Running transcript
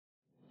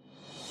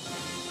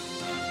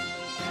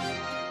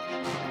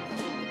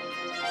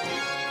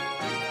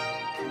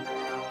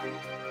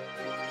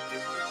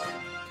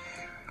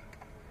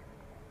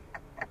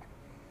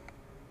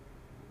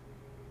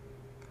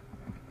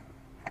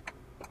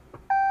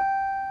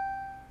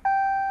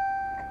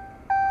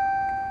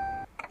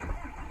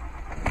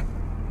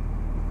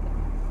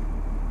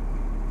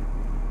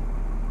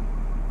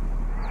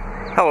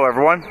Hello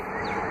everyone.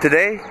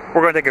 Today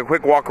we're going to take a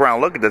quick walk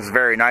around look at this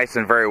very nice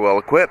and very well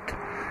equipped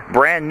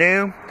brand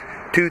new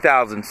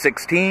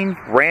 2016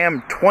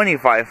 Ram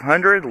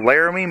 2500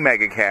 Laramie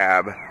Mega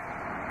Cab.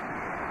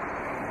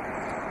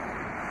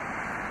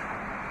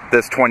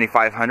 This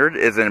 2500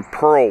 is in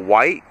pearl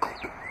white,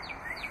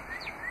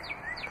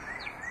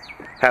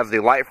 has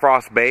the light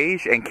frost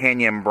beige and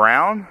canyon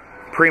brown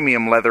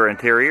premium leather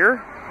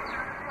interior.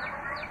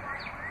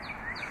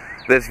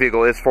 This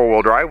vehicle is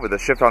four-wheel drive with a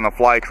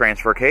shift-on-the-fly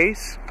transfer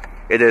case.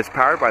 It is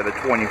powered by the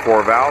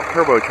 24-valve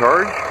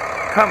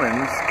turbocharged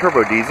Cummins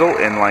turbo diesel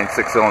inline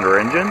 6-cylinder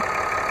engine.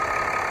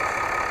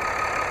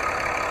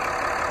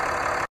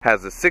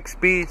 Has a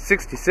 6-speed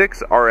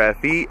 66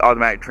 RFE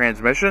automatic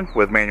transmission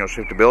with manual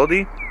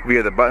shiftability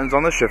via the buttons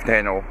on the shift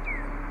handle.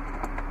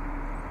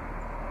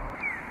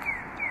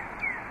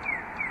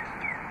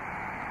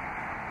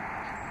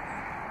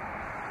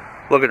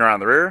 Looking around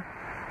the rear,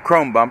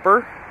 chrome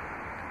bumper.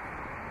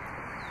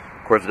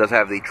 Of course, it does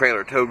have the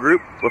trailer tow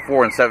group with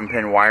 4 and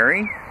 7-pin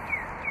wiring.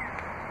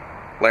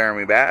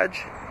 Laramie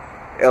badge.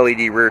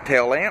 LED rear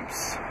tail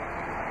lamps.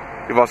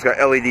 You've also got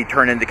LED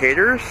turn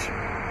indicators.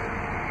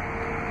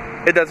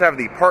 It does have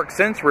the Park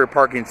Sense rear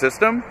parking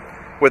system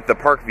with the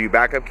Park View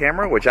backup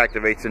camera, which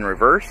activates in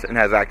reverse and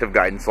has active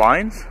guidance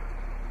lines.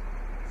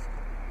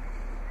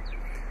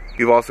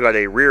 You've also got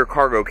a rear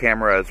cargo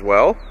camera as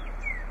well.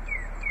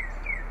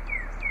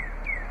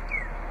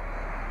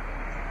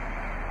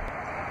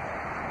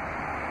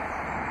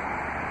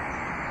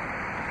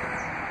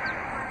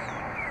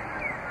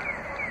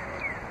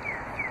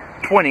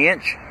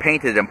 .20-inch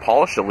painted and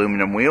polished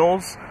aluminum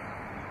wheels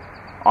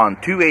on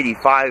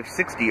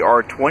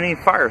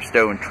 285/60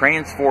 Firestone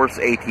Transforce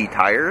AT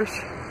tires.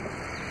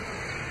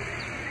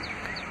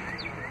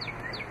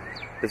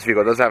 This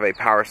vehicle does have a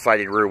power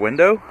sliding rear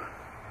window.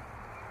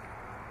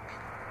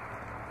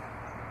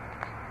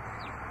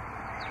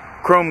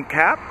 Chrome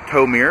cap,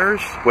 tow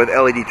mirrors with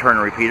LED turn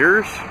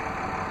repeaters.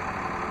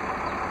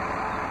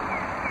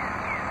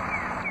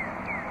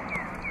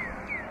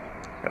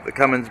 Got the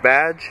Cummins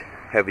badge.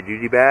 Heavy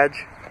duty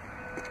badge.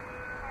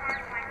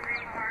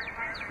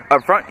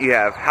 Up front you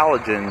have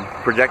halogen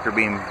projector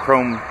beam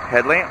chrome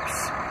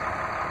headlamps.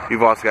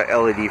 You've also got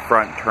LED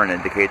front turn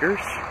indicators.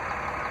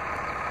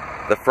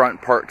 The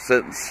front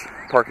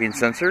parking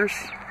sensors.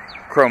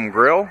 Chrome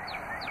grille.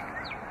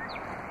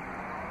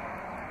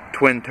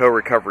 Twin tow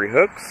recovery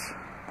hooks.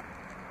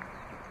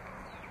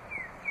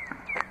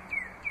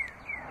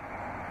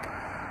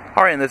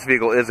 Alright, and this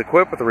vehicle is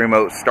equipped with a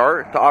remote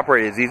start. To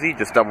operate is easy,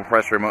 just double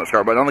press the remote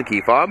start button on the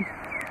key fob.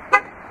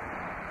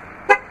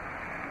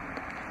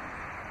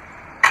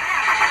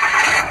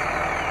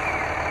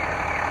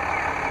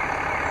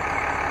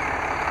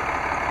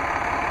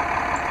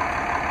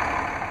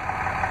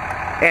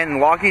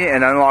 And locking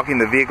and unlocking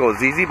the vehicle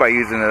is easy by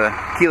using the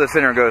keyless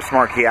enter and go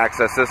smart key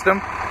access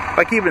system.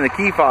 By keeping the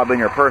key fob in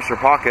your purse or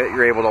pocket,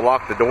 you're able to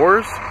lock the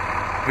doors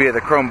via the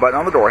chrome button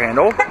on the door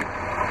handle.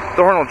 The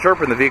horn will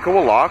chirp and the vehicle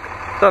will lock.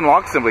 To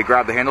unlock, simply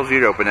grab the handles,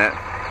 you'd open it.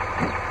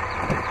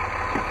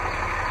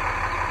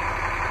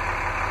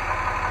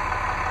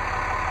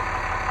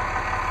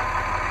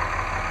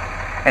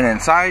 And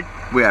inside,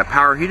 we have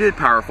power heated,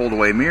 power fold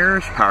away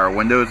mirrors, power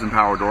windows, and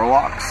power door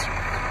locks.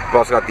 We've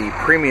also got the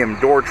premium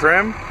door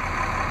trim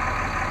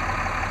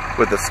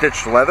with the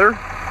stitched leather,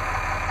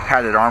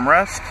 padded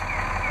armrest,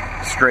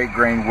 straight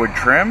grain wood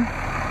trim,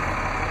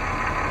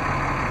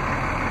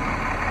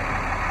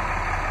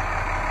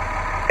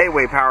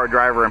 8-way power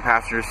driver and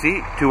passenger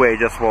seat, 2-way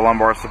adjustable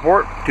lumbar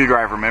support,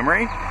 2-driver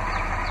memory. It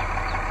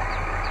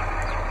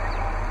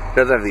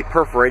does have the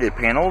perforated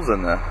panels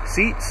in the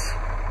seats.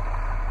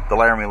 The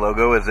Laramie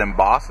logo is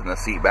embossed in the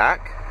seat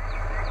back.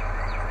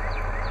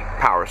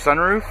 Power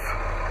sunroof.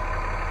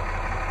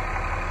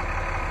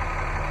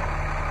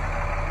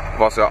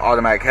 We've also got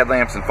automatic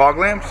headlamps and fog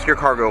lamps, your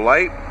cargo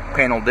light,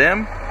 panel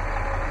dim,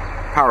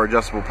 power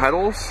adjustable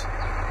pedals,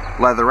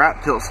 leather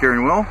wrap tilt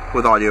steering wheel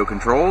with audio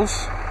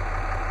controls.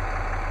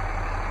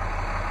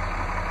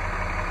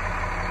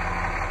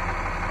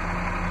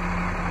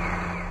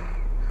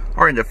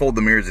 Alright, to fold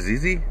the mirrors is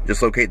easy.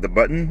 Just locate the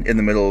button in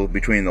the middle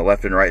between the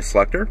left and right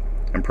selector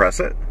and press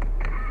it.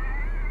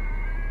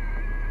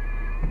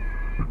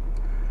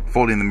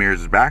 Folding the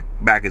mirrors is back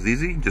is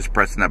easy. Just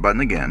pressing that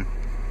button again.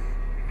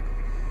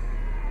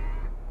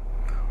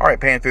 Alright,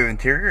 panning through the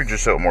interior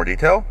just so more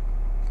detail.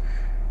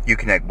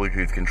 Uconnect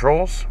Bluetooth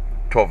controls,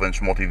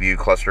 12-inch multi-view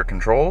cluster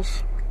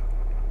controls,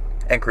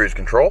 and cruise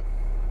control.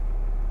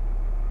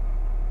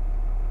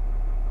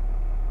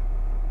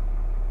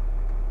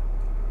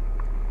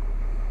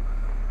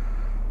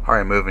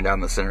 Alright, moving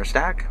down the center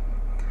stack,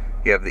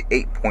 you have the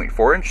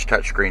 8.4-inch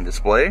touchscreen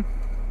display.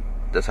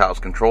 This house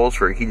controls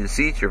for your heated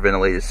seats, your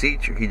ventilated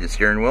seats, your heated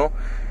steering wheel,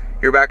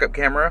 your backup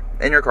camera,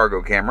 and your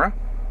cargo camera.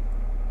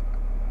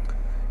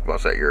 You've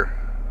also got your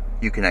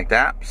Uconnect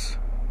apps.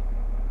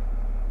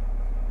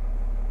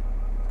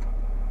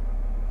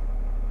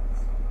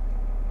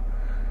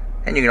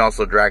 And you can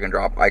also drag and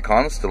drop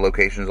icons to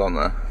locations on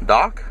the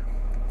dock.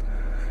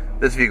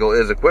 This vehicle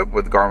is equipped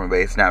with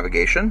Garmin-based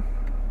navigation.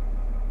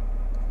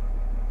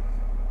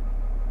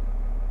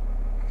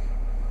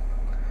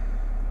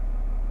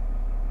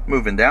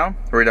 Moving down,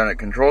 redundant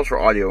controls for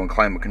audio and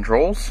climate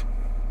controls.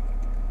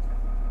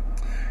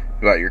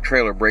 You got your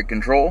trailer brake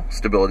control,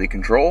 stability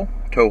control,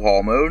 tow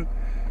haul mode,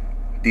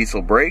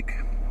 diesel brake,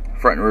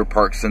 front and rear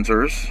park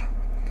sensors,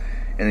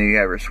 and then you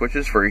have your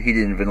switches for your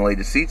heated and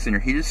ventilated seats and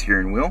your heated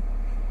steering wheel.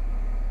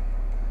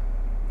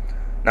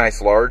 Nice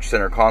large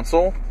center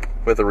console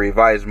with a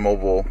revised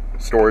mobile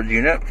storage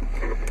unit.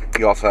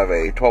 You also have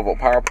a 12-volt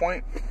power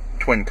point,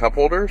 twin cup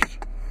holders,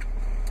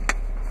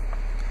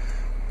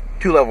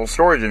 2-level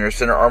storage in your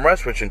center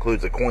armrest, which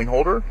includes a coin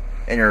holder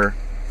and your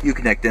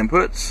Uconnect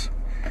inputs.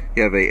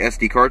 You have a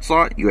SD card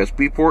slot,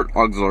 USB port,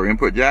 auxiliary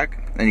input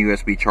jack, and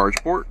USB charge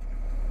port.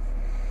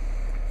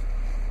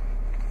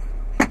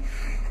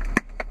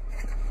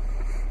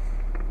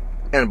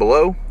 And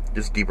below,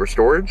 just deeper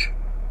storage.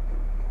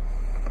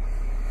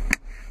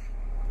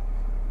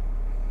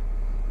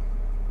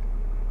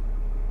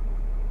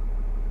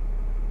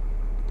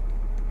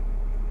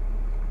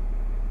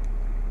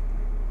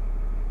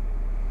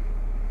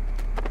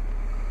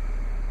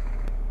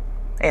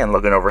 And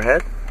looking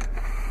overhead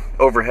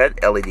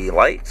LED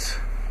lights,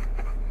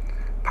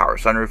 power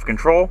sunroof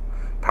control,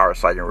 power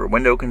sliding rear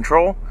window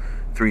control,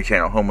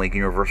 3-channel HomeLink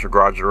universal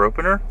garage door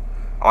opener,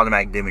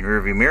 automatic dimming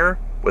rearview mirror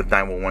with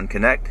 911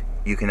 Connect,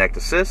 Uconnect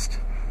Assist.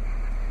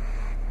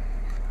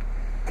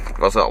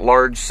 We also got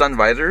large sun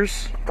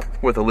visors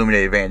with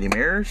illuminated vanity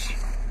mirrors,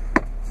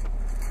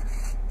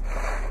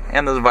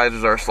 and those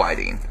visors are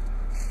sliding.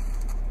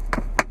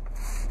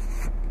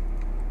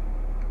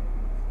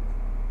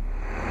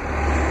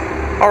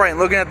 Alright,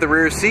 looking at the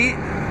rear seat,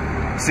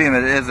 seeing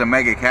that it is a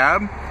mega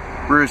cab,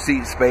 rear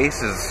seat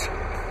space is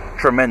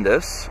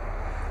tremendous.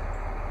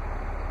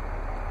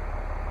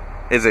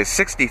 It is a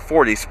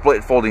 60/40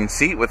 split folding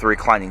seat with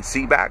reclining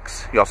seat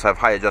backs. You also have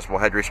high adjustable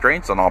head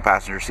restraints on all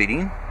passenger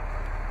seating.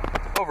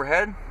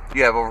 Overhead,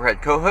 you have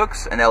overhead coat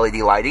hooks and LED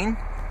lighting.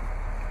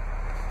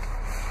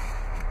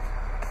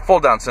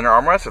 Fold down center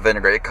armrest with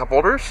integrated cup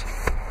holders.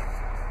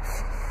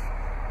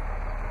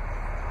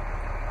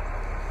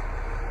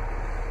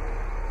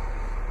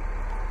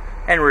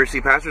 And rear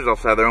seat passengers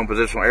also have their own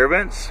positional air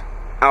vents.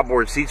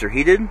 Outboard seats are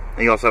heated, and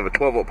you also have a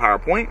 12-volt power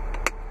point.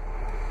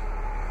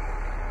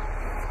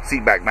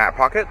 Seat back mat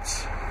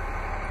pockets.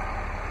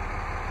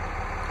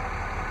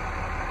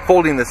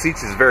 Folding the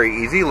seats is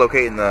very easy,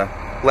 locating the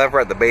lever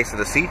at the base of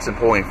the seats and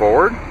pulling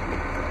forward.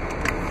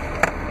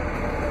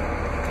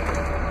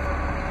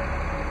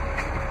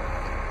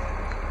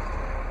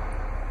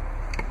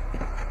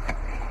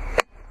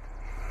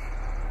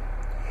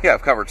 You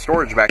have covered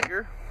storage back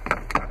here.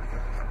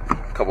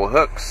 Couple of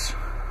hooks,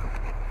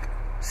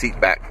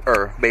 seat back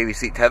or baby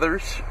seat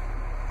tethers.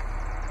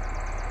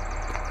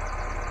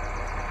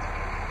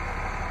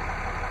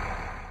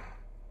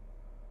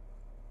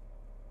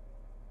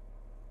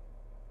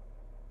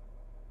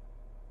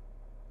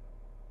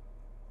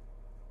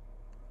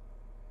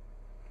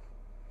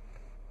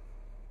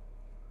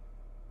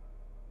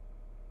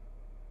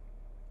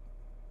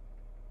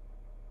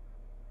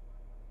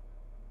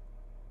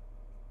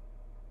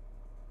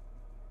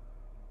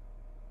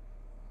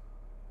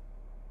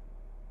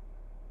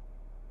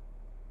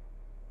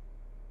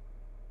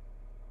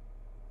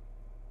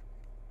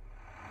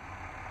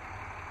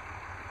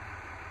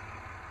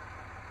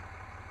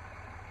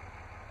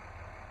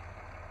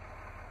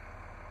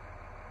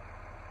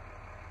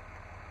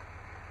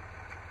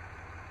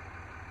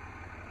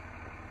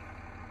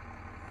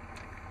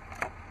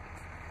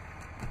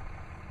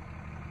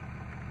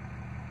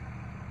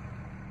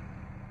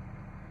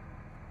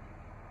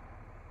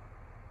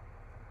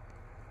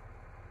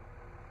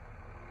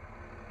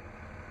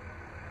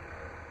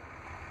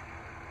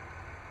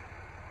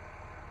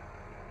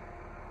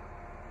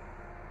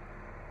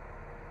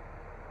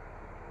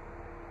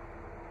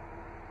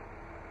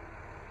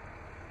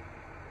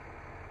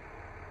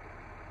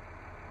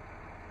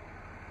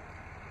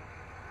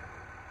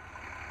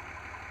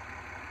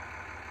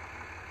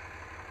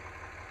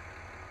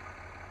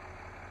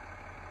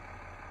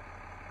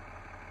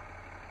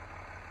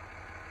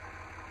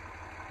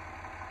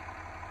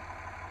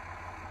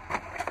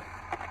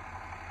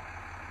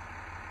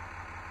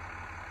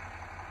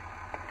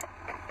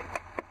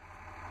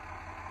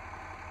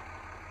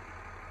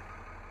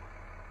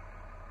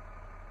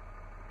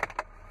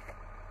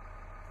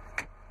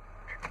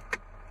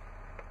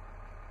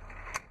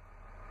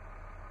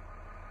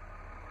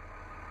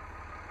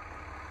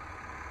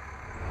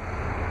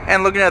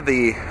 And looking at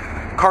the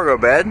cargo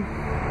bed,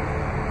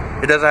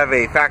 it does have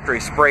a factory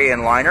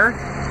spray-in liner.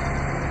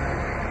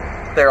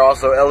 They're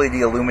also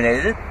LED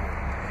illuminated.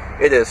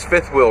 It is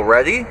fifth wheel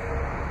ready.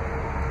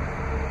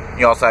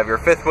 You also have your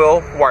fifth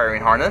wheel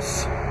wiring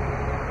harness.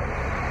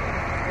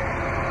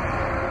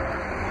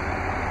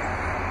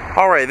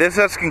 Alright, this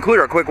does conclude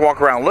our quick walk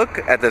around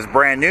look at this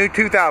brand new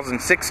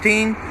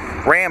 2016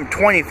 Ram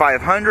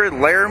 2500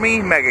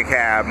 Laramie Mega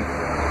Cab.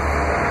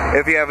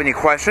 If you have any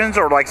questions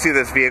or would like to see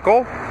this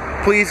vehicle,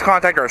 please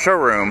contact our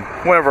showroom.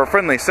 One of our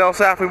friendly sales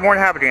staff will be more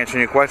than happy to answer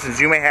any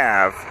questions you may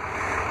have.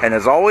 And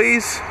as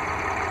always,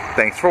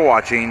 thanks for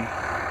watching.